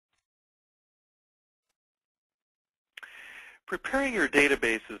Preparing your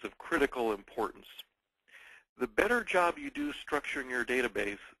database is of critical importance. The better job you do structuring your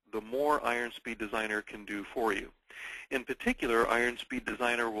database, the more IronSpeed Designer can do for you. In particular, IronSpeed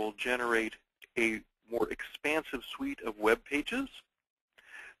Designer will generate a more expansive suite of web pages.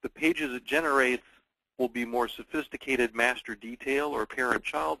 The pages it generates will be more sophisticated master detail or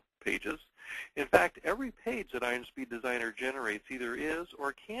parent-child pages. In fact, every page that IronSpeed Designer generates either is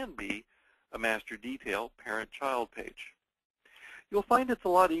or can be a master detail parent-child page. You'll find it's a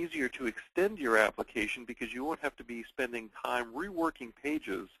lot easier to extend your application because you won't have to be spending time reworking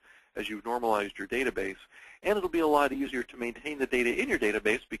pages as you've normalized your database, and it'll be a lot easier to maintain the data in your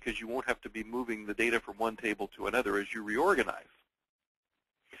database because you won't have to be moving the data from one table to another as you reorganize.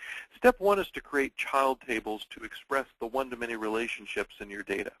 Step one is to create child tables to express the one-to-many relationships in your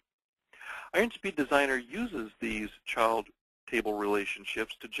data. IronSpeed Designer uses these child table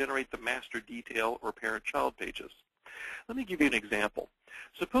relationships to generate the master detail or parent-child pages. Let me give you an example.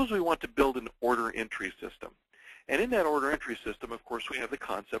 Suppose we want to build an order entry system. And in that order entry system, of course, we have the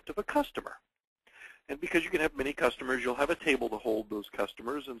concept of a customer. And because you can have many customers, you'll have a table to hold those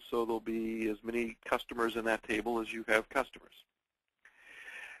customers, and so there'll be as many customers in that table as you have customers.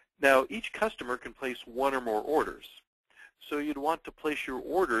 Now, each customer can place one or more orders. So you'd want to place your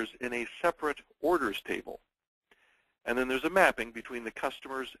orders in a separate orders table. And then there's a mapping between the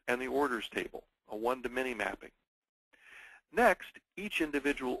customers and the orders table, a one-to-many mapping. Next, each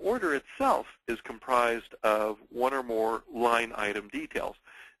individual order itself is comprised of one or more line item details,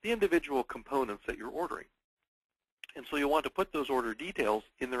 the individual components that you're ordering. And so you'll want to put those order details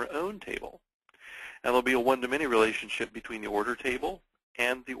in their own table. And there'll be a one-to-many relationship between the order table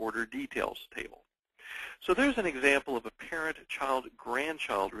and the order details table. So there's an example of a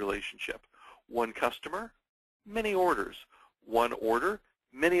parent-child-grandchild relationship. One customer, many orders. One order,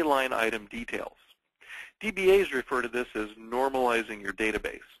 many line item details. DBAs refer to this as normalizing your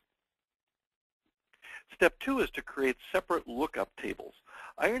database. Step two is to create separate lookup tables.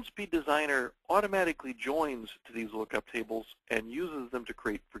 IronSpeed Designer automatically joins to these lookup tables and uses them to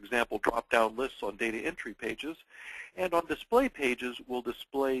create, for example, drop-down lists on data entry pages, and on display pages will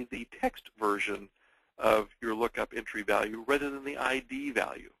display the text version of your lookup entry value rather than the ID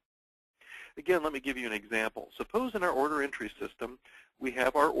value. Again, let me give you an example. Suppose in our order entry system, we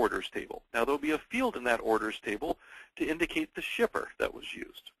have our orders table. Now, there'll be a field in that orders table to indicate the shipper that was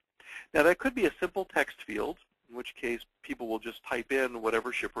used. Now, that could be a simple text field, in which case people will just type in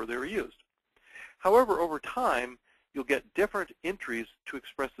whatever shipper they were used. However, over time, you'll get different entries to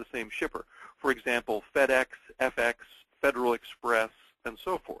express the same shipper. For example, FedEx, FX, Federal Express, and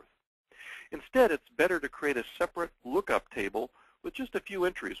so forth. Instead, it's better to create a separate lookup table with just a few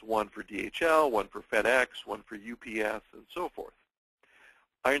entries, one for DHL, one for FedEx, one for UPS, and so forth.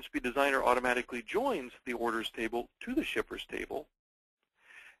 IronSpeed Designer automatically joins the orders table to the shippers table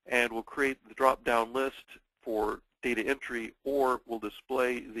and will create the drop-down list for data entry, or will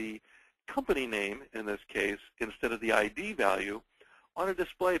display the company name, in this case, instead of the ID value, on a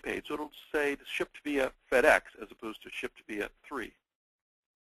display page. So it'll say shipped via FedEx as opposed to shipped via 3.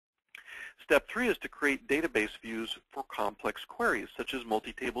 Step 3 is to create database views for complex queries, such as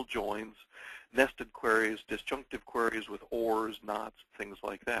multi-table joins, nested queries, disjunctive queries with ors, nots, things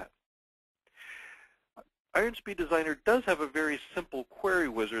like that. IronSpeed Designer does have a very simple query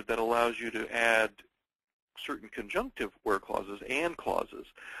wizard that allows you to add certain conjunctive where clauses and clauses.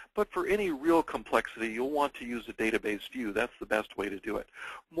 But for any real complexity, you'll want to use a database view. That's the best way to do it.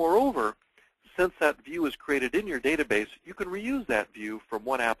 Moreover, since that view is created in your database, you can reuse that view from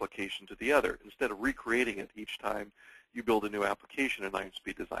one application to the other instead of recreating it each time you build a new application in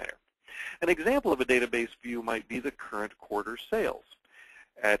IronSpeed Designer. An example of a database view might be the current quarter sales.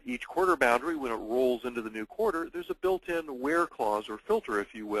 At each quarter boundary, when it rolls into the new quarter, there's a built-in where clause or filter,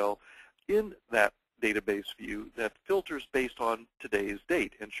 if you will, in that database view that filters based on today's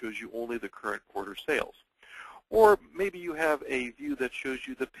date and shows you only the current quarter sales. Or maybe you have a view that shows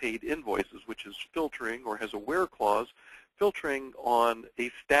you the paid invoices, which is filtering or has a where clause, filtering on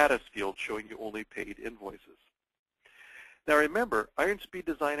a status field showing you only paid invoices. Now remember, IronSpeed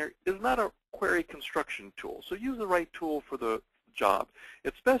Designer is not a query construction tool, so use the right tool for the job.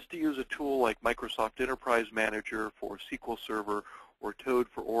 It's best to use a tool like Microsoft Enterprise Manager for SQL Server or Toad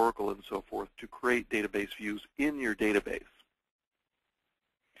for Oracle and so forth to create database views in your database.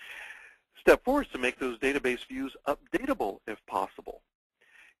 Step 4 is to make those database views updatable if possible.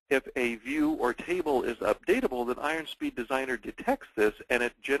 If a view or table is updatable, then IronSpeed Designer detects this and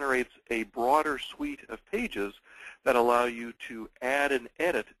it generates a broader suite of pages that allow you to add and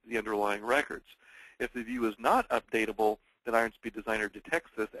edit the underlying records. If the view is not updatable, then IronSpeed Designer detects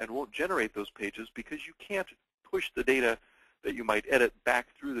this and won't generate those pages because you can't push the data that you might edit back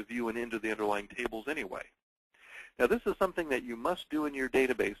through the view and into the underlying tables anyway. Now, this is something that you must do in your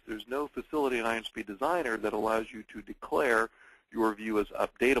database. There's no facility in IronSpeed Designer that allows you to declare your view as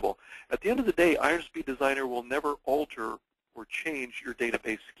updatable. At the end of the day, IronSpeed Designer will never alter or change your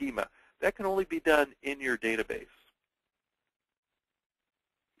database schema. That can only be done in your database.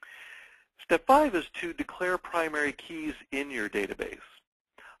 Step 5 is to declare primary keys in your database.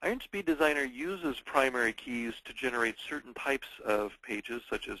 IronSpeed Designer uses primary keys to generate certain types of pages,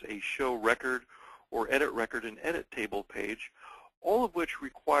 such as a show record or edit record and edit table page, all of which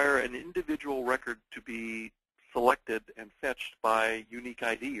require an individual record to be selected and fetched by unique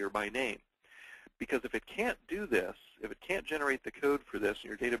ID or by name. Because if it can't do this, if it can't generate the code for this, and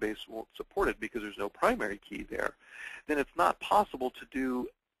your database won't support it because there's no primary key there, then it's not possible to do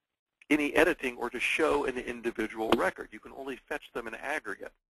any editing or to show an individual record. You can only fetch them in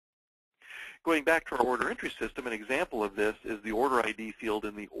aggregate. Going back to our order entry system, an example of this is the order ID field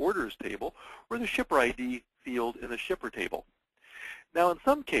in the orders table or the shipper ID field in the shipper table. Now, in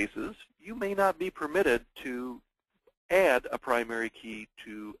some cases, you may not be permitted to add a primary key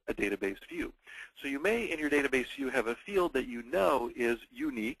to a database view. So you may, in your database view, have a field that you know is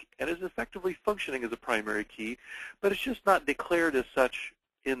unique and is effectively functioning as a primary key, but it's just not declared as such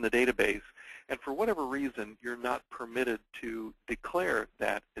in the database. And for whatever reason, you're not permitted to declare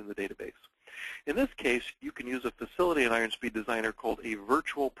that in the database. In this case, you can use a facility in IronSpeed Designer called a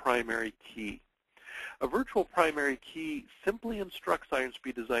virtual primary key. A virtual primary key simply instructs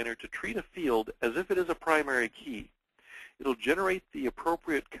IronSpeed Designer to treat a field as if it is a primary key. It'll generate the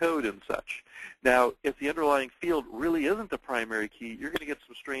appropriate code and such. Now, if the underlying field really isn't a primary key, you're going to get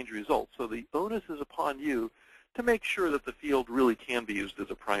some strange results. So the onus is upon you to make sure that the field really can be used as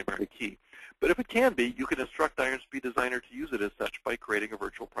a primary key. But if it can be, you can instruct IronSpeed Designer to use it as such by creating a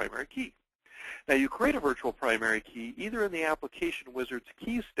virtual primary key. Now, you create a virtual primary key either in the Application Wizard's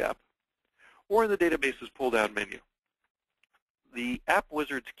Key step or in the database's pull-down menu. The App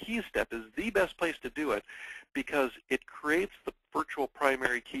Wizard's Key step is the best place to do it because it creates the virtual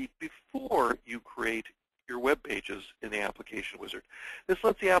primary key before you create your web pages in the Application Wizard. This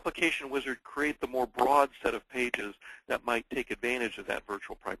lets the Application Wizard create the more broad set of pages that might take advantage of that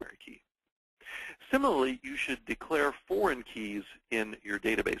virtual primary key. Similarly, you should declare foreign keys in your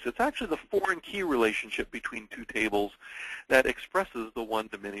database. It's actually the foreign key relationship between two tables that expresses the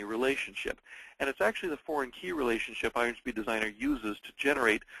one-to-many relationship. And it's actually the foreign key relationship IronSpeed Designer uses to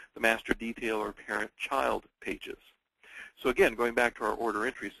generate the master detail or parent-child pages. So again, going back to our order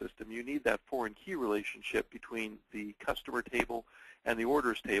entry system, you need that foreign key relationship between the customer table and the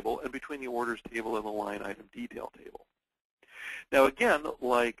orders table, and between the orders table and the line item detail table. Now again,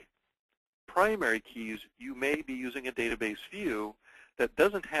 like primary keys, you may be using a database view that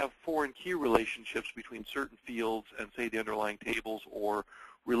doesn't have foreign key relationships between certain fields and, say, the underlying tables or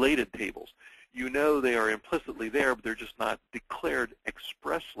related tables. You know they are implicitly there, but they're just not declared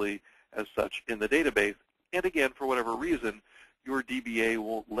expressly as such in the database. And again, for whatever reason, your DBA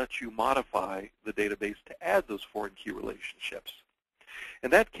won't let you modify the database to add those foreign key relationships.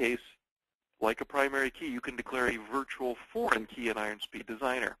 In that case, like a primary key, you can declare a virtual foreign key in IronSpeed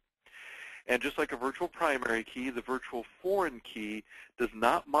Designer. And just like a virtual primary key, the virtual foreign key does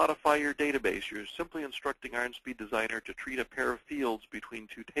not modify your database. You're simply instructing IronSpeed Designer to treat a pair of fields between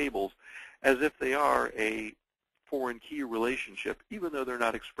two tables as if they are a foreign key relationship, even though they're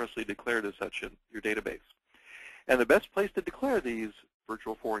not expressly declared as such in your database. And the best place to declare these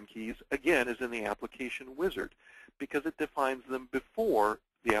virtual foreign keys, again, is in the Application Wizard, because it defines them before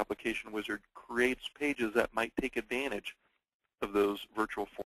the Application Wizard creates pages that might take advantage of those virtual foreign